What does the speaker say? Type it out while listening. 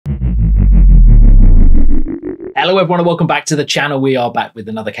Hello everyone and welcome back to the channel. We are back with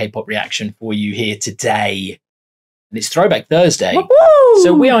another K-pop reaction for you here today. And it's Throwback Thursday. Woo-hoo!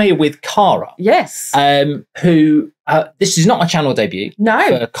 So we are here with Kara. Yes. Who, this is not a channel debut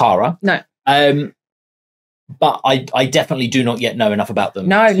for Kara. No. But I definitely do not yet know enough about them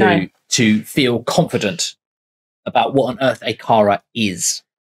to feel confident about what on earth a Kara is.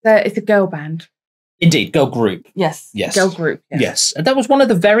 It's a girl band. Indeed, girl group. Yes. Yes. Girl group. Yes. Yes. And that was one of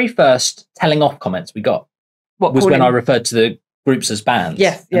the very first telling off comments we got. What was when I referred to the groups as bands.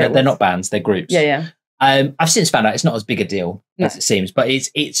 Yes. Yeah, they're not bands, they're groups. Yeah, yeah. I've since found out it's not as big a deal as it seems, but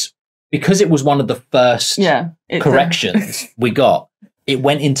it's because it was one of the first corrections we got. It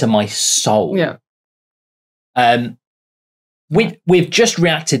went into my soul. Yeah. We've just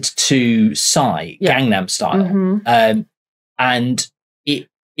reacted to Psy, Gangnam Style, and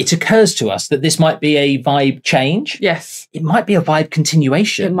it occurs to us that this might be a vibe change. Yes, it might be a vibe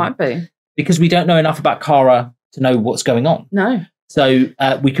continuation. It might be because we don't know enough about Kara to know what's going on. No. So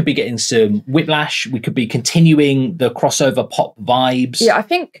we could be getting some whiplash. We could be continuing the crossover pop vibes. Yeah, I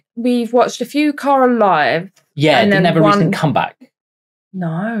think we've watched a few Kara live. Yeah, and then never recent comeback.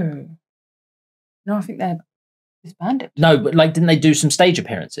 No, I think they're disbanded. No, but like, didn't they do some stage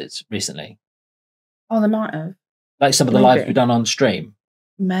appearances recently? Oh, they might have. Like some of the lives we've done on stream.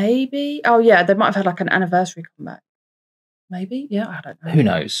 Maybe. Oh, yeah, they might have had like an anniversary comeback. Maybe. Yeah, I don't know. Who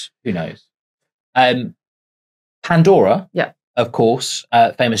knows? Who knows? Pandora. Yeah. Of course,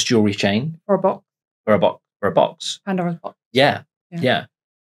 famous jewelry chain. For a box. For a box. Pandora's box. Yeah.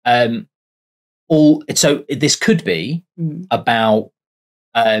 So this could be about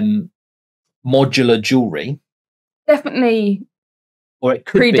modular jewelry. Definitely. Or it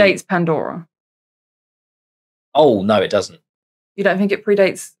could predates Pandora. Oh no, it doesn't. You don't think it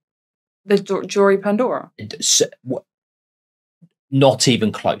predates the jewelry Pandora? Not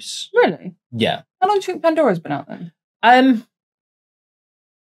even close. Really? Yeah. How long do you think Pandora's been out then?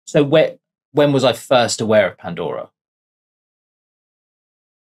 So when was I first aware of Pandora?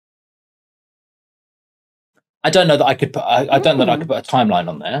 I don't know that I could put. I don't know that I could put a timeline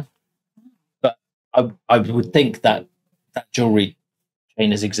on there, but I would think that jewelry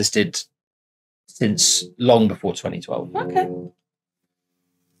chain has existed since long before 2012. Okay.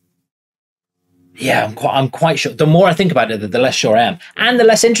 Yeah, I'm quite sure. The more I think about it, the less sure I am, and the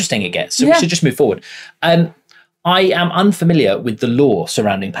less interesting it gets. So we should just move forward. I am unfamiliar with the lore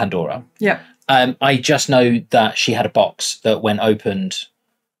surrounding Pandora. Yeah. I just know that she had a box that when opened,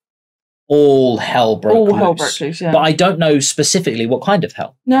 all hell broke loose. All hell broke loose, yeah. But I don't know specifically what kind of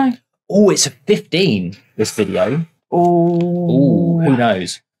hell. No. Oh, it's a 15, this video. Oh. Who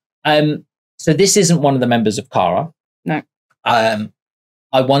knows? So this isn't one of the members of Kara. No.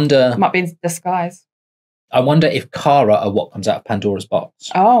 I wonder... It might be in disguise. I wonder if Kara are what comes out of Pandora's box.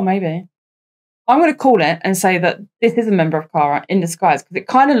 Oh, maybe. I'm going to call it and say that this is a member of Kara in disguise because it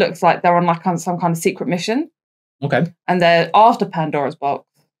kind of looks like they're on like some kind of secret mission. Okay. And they're after Pandora's box,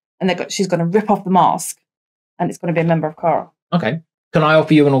 and she's going to rip off the mask, and it's going to be a member of Kara. Okay. Can I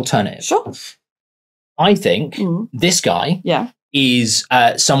offer you an alternative? Sure. I think this guy is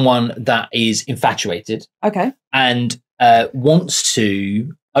someone that is infatuated. Okay. And wants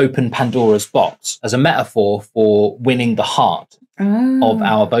to open Pandora's box as a metaphor for winning the heart of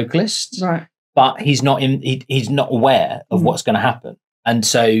our vocalist. Right. But he's not he's not aware of what's going to happen. And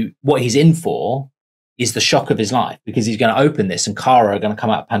so what he's in for is the shock of his life because he's going to open this and Kara are going to come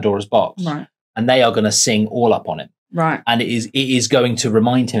out of Pandora's box. Right. And they are going to sing all up on him. Right. And it is going to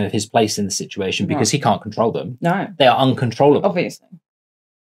remind him of his place in the situation because he can't control them. No. They are uncontrollable. Obviously.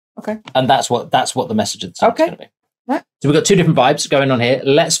 Okay. And that's what the message of the song is going to be. Right. So we've got two different vibes going on here.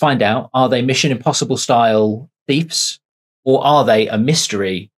 Let's find out, are they Mission Impossible style thieves or are they a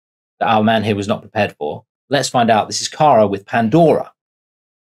mystery that our man here was not prepared for? Let's find out. This is Kara with Pandora.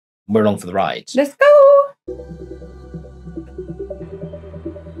 We're along for the ride. Let's go.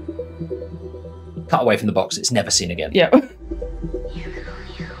 Cut away from the box. It's never seen again. Yeah.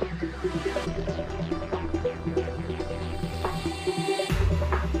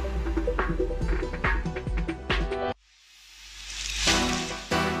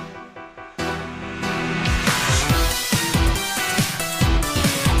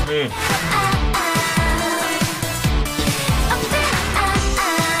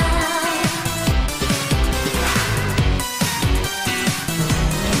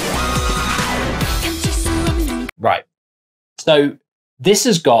 Right. So this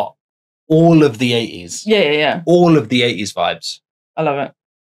has got all of the 80s. Yeah. All of the 80s vibes. I love it.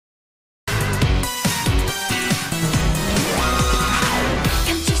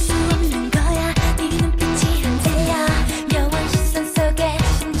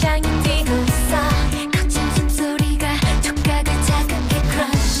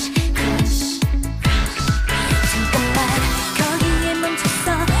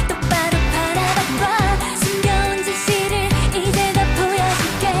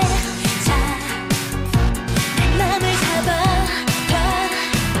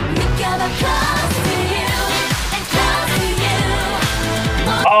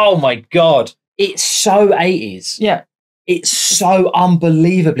 Oh my God. It's so 80s. Yeah. It's so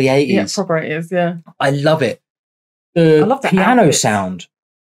unbelievably 80s. Yeah, proper 80s, yeah. I love it. I The love the piano outfits. sound.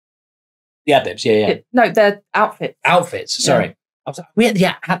 The ad-libs, yeah. No, they're outfits. Outfits, sorry. Yeah. I was like, we had the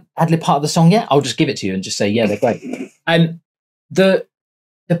ad-lib part of the song yet? I'll just give it to you and just say, yeah, they're great. The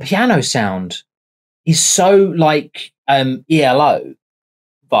piano sound is so like ELO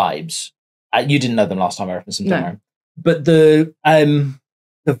vibes. You didn't know them last time I referenced them, don't worry. But the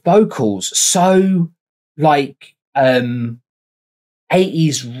vocals so like 80s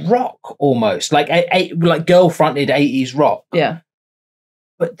rock almost, like girl-fronted 80s rock. Yeah.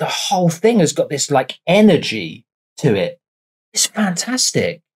 But the whole thing has got this like energy to it. It's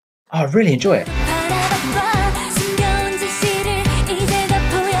fantastic. I really enjoy it.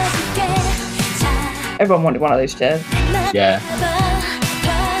 Everyone wanted one of those chairs. Yeah.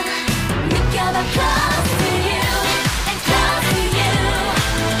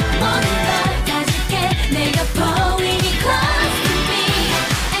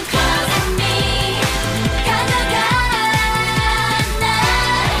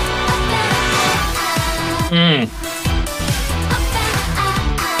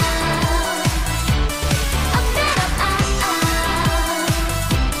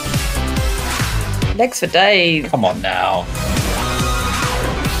 Legs for days. Come on now.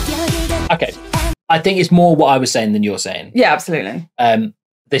 Okay. I think it's more what I was saying than you're saying. Yeah, absolutely. I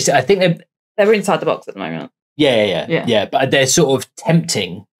think they're inside the box at the moment. Yeah. But they're sort of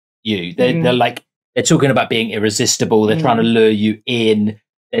tempting you. They're like, they're talking about being irresistible. They're trying to lure you in.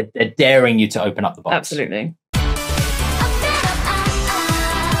 They're daring you to open up the box. Absolutely.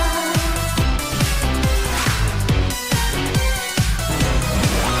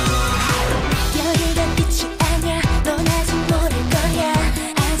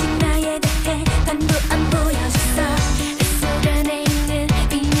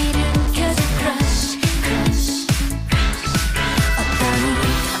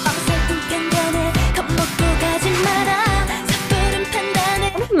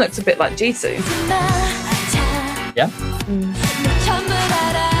 Looks a bit like Jisoo. Yeah.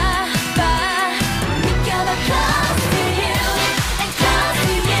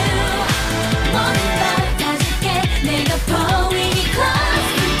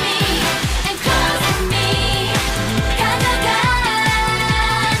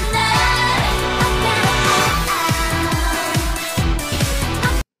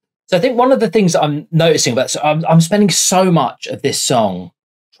 So I think one of the things that I'm noticing about, so I'm spending so much of this song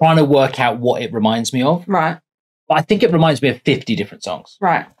trying to work out what it reminds me of. Right. But I think it reminds me of 50 different songs.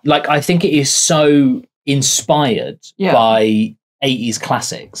 Right. Like, I think it is so inspired by 80s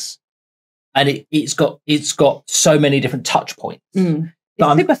classics. And it's got so many different touch points. It's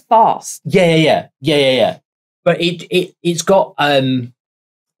super fast. Yeah. But it's got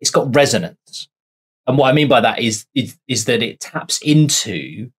resonance. And what I mean by that is that it taps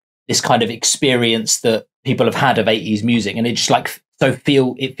into this kind of experience that people have had of 80s music, and it just like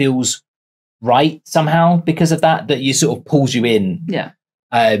it feels right somehow because of that you sort of pulls you in. Yeah.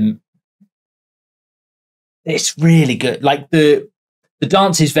 It's really good. Like the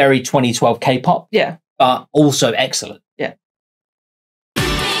dance is very 2012 K-pop. Yeah. But also excellent. Yeah.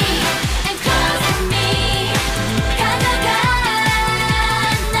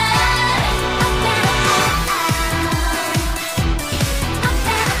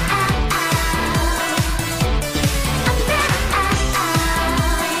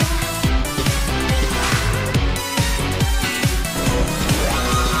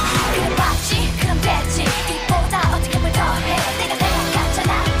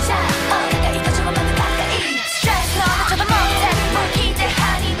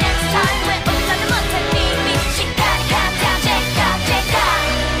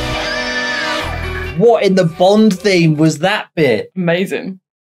 What in the Bond theme was that bit? Amazing.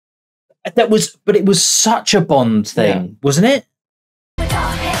 But it was such a Bond thing, wasn't it?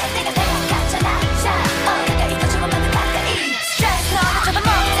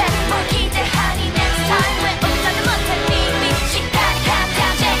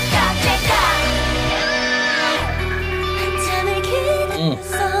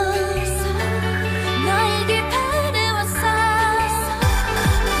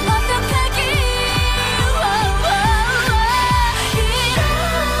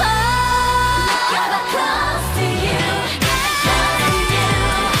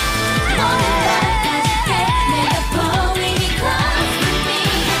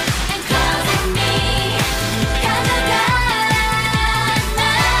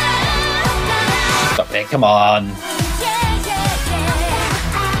 Come on.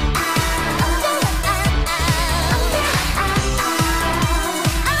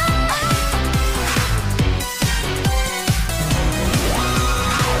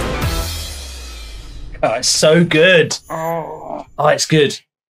 it's so good. Oh, It's good.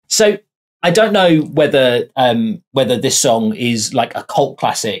 So I don't know whether this song is like a cult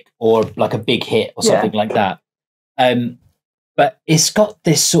classic or like a big hit or something like that. But it's got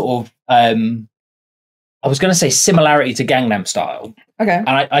this sort of I was going to say similarity to Gangnam Style. okay. And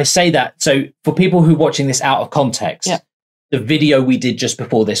I say that so for people who are watching this out of context, the video we did just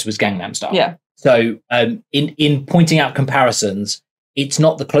before this was Gangnam Style. Yeah. So in pointing out comparisons, it's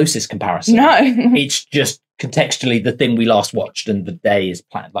not the closest comparison. No. It's just contextually the thing we last watched and the day is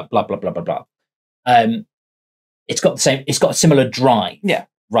planned, like blah, blah, blah, blah, blah. It's got a similar drive. Yeah.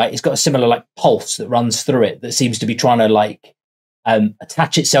 Right. It's got a similar like pulse that runs through it that seems to be trying to like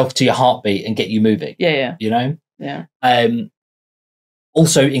attach itself to your heartbeat and get you moving. Yeah. You know? Yeah.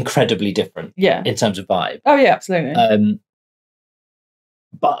 Also incredibly different. Yeah. In terms of vibe. Oh yeah, absolutely.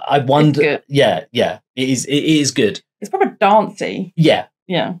 But I wonder. Yeah. It is good. It's probably dancey. Yeah.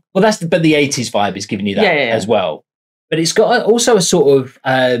 Yeah. Well, but the 80s vibe is giving you that Yeah. as well. But it's got also a sort of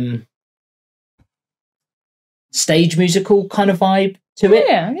stage musical kind of vibe to it.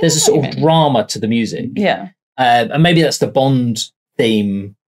 Yeah. There's a sort of drama to the music. Yeah. And maybe that's the Bond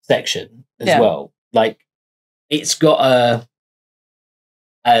theme section as well. Like, it's got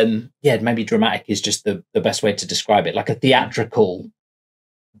maybe dramatic is just the best way to describe it. Like a theatrical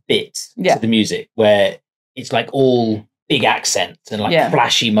bit to the music where it's like all big accents and like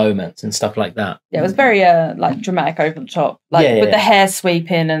flashy moments and stuff like that. Yeah, it was very like dramatic, over the top, like with the hair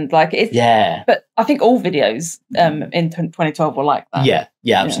sweeping and like it's. Yeah. But I think all videos in 2012 were like that.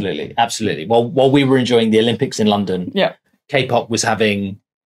 Yeah, absolutely. Well, while we were enjoying the Olympics in London, K-pop was having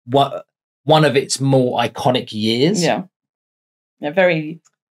one of its more iconic years. Yeah, very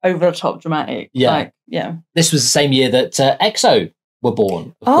over the top dramatic. Yeah, This was the same year that EXO were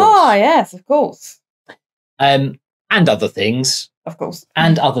born. Yes, of course. And other things. Of course.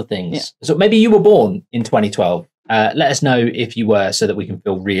 And other things. Yeah. So maybe you were born in 2012. Let us know if you were so that we can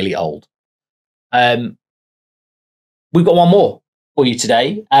feel really old. We've got one more for you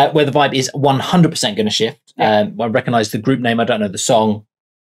today where the vibe is 100% going to shift. I recognise the group name. I don't know the song,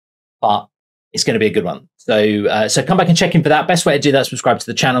 but it's going to be a good one. So come back and check in for that. Best way to do that is subscribe to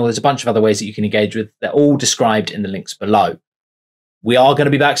the channel. There's a bunch of other ways that you can engage with. They're all described in the links below. We are going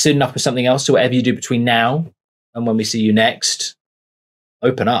to be back soon enough with something else. So whatever you do between now and when we see you next,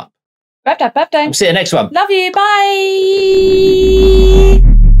 open up. Birthday. We'll see you next one. Love you. Bye.